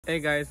Hey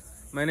guys,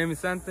 my name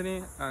is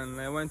Anthony and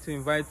I want to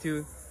invite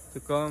you to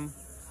come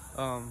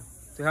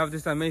to have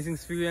this amazing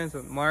experience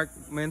at Mark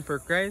Men for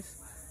Christ.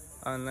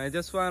 And I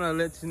just want to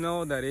let you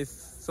know that it's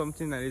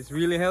something that is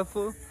really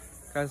helpful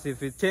because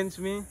if it changed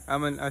me,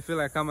 I feel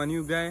like I'm a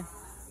new guy.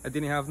 I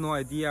didn't have no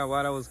idea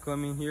what I was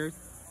coming here.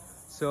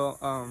 So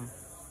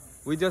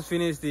we just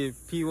finished the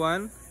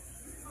P1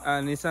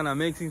 and it's an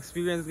amazing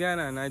experience, guys.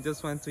 And I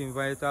just want to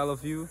invite all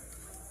of you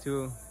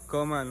to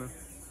come and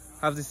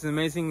have this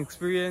amazing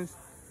experience.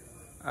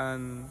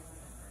 And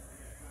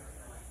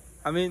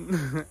I mean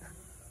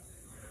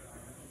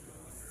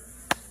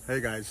Hey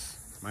guys,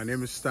 my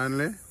name is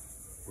Stanley.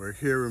 We're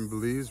here in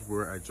Belize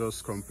where I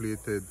just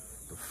completed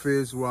the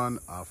phase 1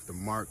 of the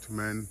Marked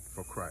Men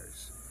for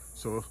Christ.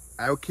 So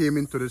I came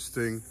into this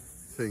thing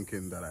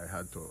thinking that I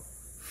had to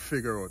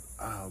figure out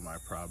all my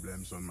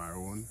problems on my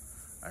own.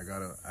 I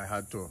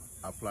had to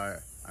apply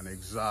and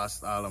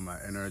exhaust all of my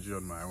energy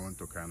on my own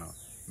to kind of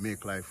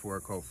make life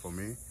work out for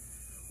me.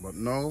 But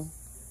now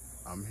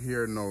I'm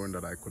here knowing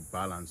that I could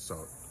balance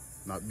out,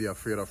 not be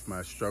afraid of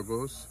my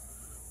struggles,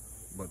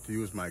 but to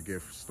use my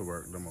gifts to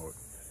work them out.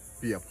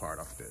 Be a part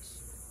of this.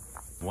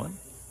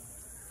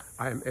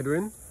 I am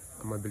Edwin.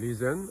 I'm a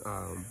Belizean.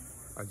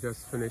 I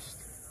just finished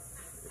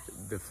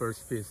the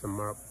first phase of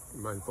Mark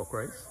Man for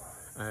Christ,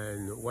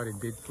 and what it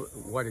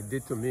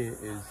did to me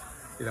is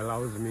it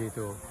allows me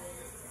to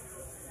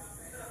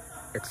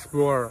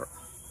explore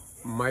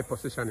my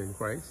position in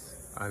Christ,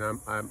 and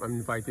I'm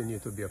inviting you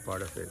to be a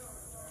part of it.